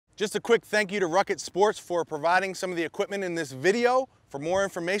Just a quick thank you to Ruckett Sports for providing some of the equipment in this video. For more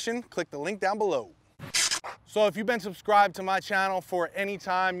information, click the link down below. So if you've been subscribed to my channel for any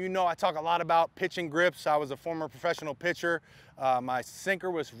time, you know I talk a lot about pitching grips. I was a former professional pitcher. My sinker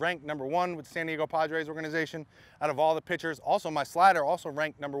was ranked #1 with the San Diego Padres organization out of all the pitchers. Also, my slider also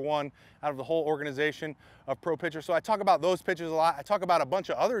ranked #1 out of the whole organization of pro pitchers. So I talk about those pitches a lot. I talk about a bunch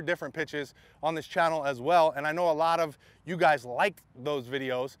of other different pitches on this channel as well. And I know a lot of you guys like those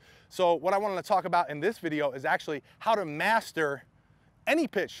videos. So what I wanted to talk about in this video is actually how to master any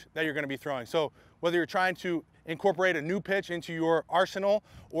pitch that you're going to be throwing. So whether you're trying to incorporate a new pitch into your arsenal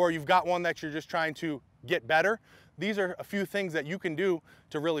or you've got one that you're just trying to get better, these are a few things that you can do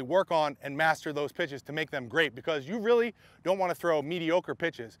to really work on and master those pitches to make them great, because you really don't want to throw mediocre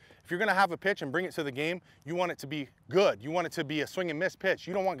pitches. If you're going to have a pitch and bring it to the game, you want it to be good. You want it to be a swing and miss pitch.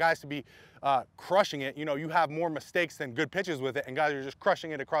 You don't want guys to be crushing it. You know, you have more mistakes than good pitches with it and guys are just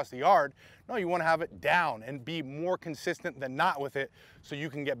crushing it across the yard. No, you want to have it down and be more consistent than not with it so you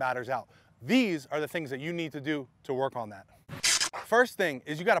can get batters out. These are the things that you need to do to work on that. First thing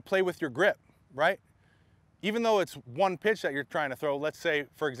is you got to play with your grip, right? Even though it's one pitch that you're trying to throw, let's say,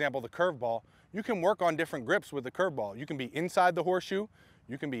 for example, the curveball, you can work on different grips with the curveball. You can be inside the horseshoe,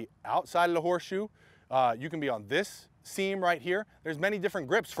 you can be outside of the horseshoe, you can be on this seam right here. There's many different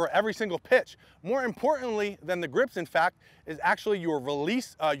grips for every single pitch. More importantly than the grips, in fact, is actually your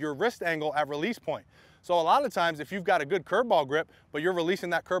release, your wrist angle at release point. So a lot of times if you've got a good curveball grip, but you're releasing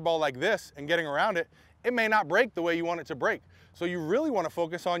that curveball like this and getting around it, it may not break the way you want it to break. So you really want to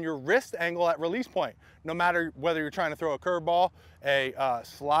focus on your wrist angle at release point, no matter whether you're trying to throw a curveball, a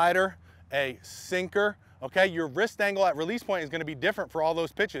slider, a sinker, okay? Your wrist angle at release point is going to be different for all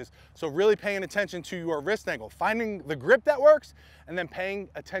those pitches. So really paying attention to your wrist angle, finding the grip that works, and then paying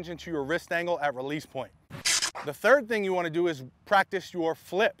attention to your wrist angle at release point. The third thing you want to do is practice your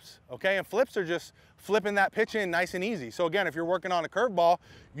flips, okay? And flips are just flipping that pitch in nice and easy. So again, if you're working on a curveball,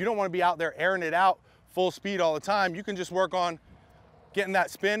 you don't want to be out there airing it out full speed all the time. You can just work on getting that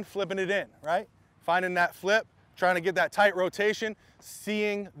spin, flipping it in, right? Finding that flip, trying to get that tight rotation,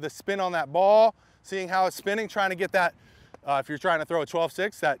 seeing the spin on that ball, seeing how it's spinning, trying to get that, if you're trying to throw a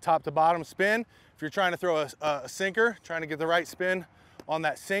 12-6, that top to bottom spin. If you're trying to throw a sinker, trying to get the right spin on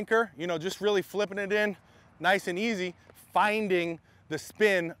that sinker, you know, just really flipping it in nice and easy, finding the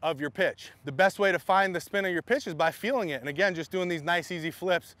spin of your pitch. The best way to find the spin of your pitch is by feeling it. And again, just doing these nice, easy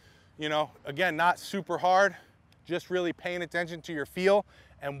flips, you know, again, not super hard, just really paying attention to your feel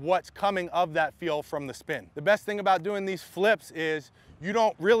and what's coming of that feel from the spin. The best thing about doing these flips is you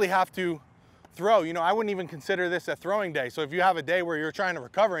don't really have to throw. You know, I wouldn't even consider this a throwing day. So if you have a day where you're trying to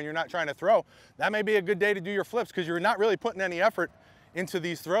recover and you're not trying to throw, that may be a good day to do your flips because you're not really putting any effort into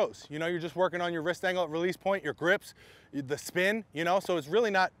these throws. You know, you're just working on your wrist angle at release point, your grips, the spin, you know, so it's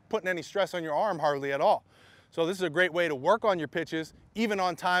really not putting any stress on your arm hardly at all. So this is a great way to work on your pitches, even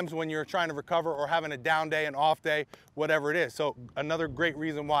on times when you're trying to recover or having a down day, an off day, whatever it is. So another great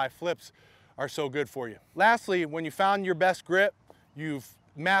reason why flips are so good for you. Lastly, when you found your best grip, you've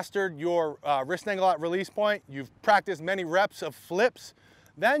mastered your wrist angle at release point, you've practiced many reps of flips,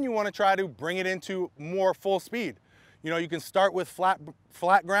 then you want to try to bring it into more full speed. You know, you can start with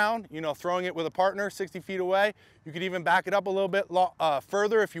flat ground, you know, throwing it with a partner 60 feet away. You could even back it up a little bit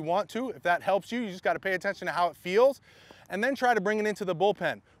further if you want to. If that helps you, you just got to pay attention to how it feels. And then try to bring it into the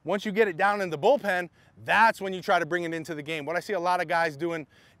bullpen. Once you get it down in the bullpen, that's when you try to bring it into the game. What I see a lot of guys doing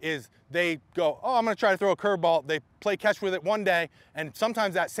is they go, oh, I'm going to try to throw a curveball. They play catch with it one day, and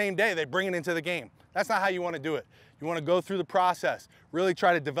sometimes that same day they bring it into the game. That's not how you want to do it. You want to go through the process, really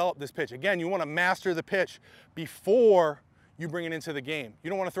try to develop this pitch. Again, you want to master the pitch before you bring it into the game. You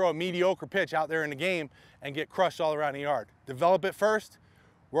don't want to throw a mediocre pitch out there in the game and get crushed all around the yard. Develop it first,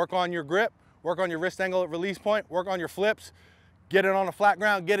 work on your grip, work on your wrist angle at release point, work on your flips, get it on the flat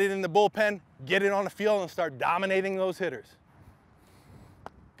ground, get it in the bullpen, get it on the field, and start dominating those hitters.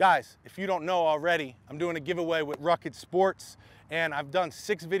 Guys, if you don't know already, I'm doing a giveaway with Ruckett Sports, and I've done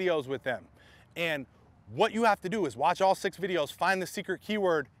 6 videos with them. And what you have to do is watch all 6 videos, find the secret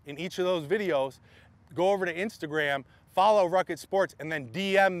keyword in each of those videos, go over to Instagram, follow Ruckett Sports, and then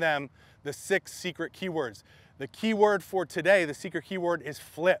DM them the 6 secret keywords. The keyword for today, the secret keyword is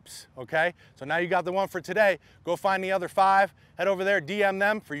flips, okay? So now you got the one for today. Go find the other 5, head over there, DM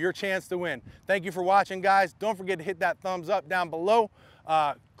them for your chance to win. Thank you for watching, guys. Don't forget to hit that thumbs up down below.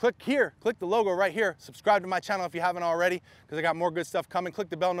 Click here, click the logo right here. Subscribe to my channel if you haven't already, because I got more good stuff coming. Click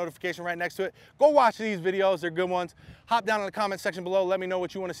the bell notification right next to it. Go watch these videos, they're good ones. Hop down in the comment section below, let me know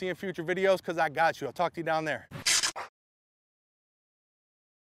what you want to see in future videos, because I got you. I'll talk to you down there.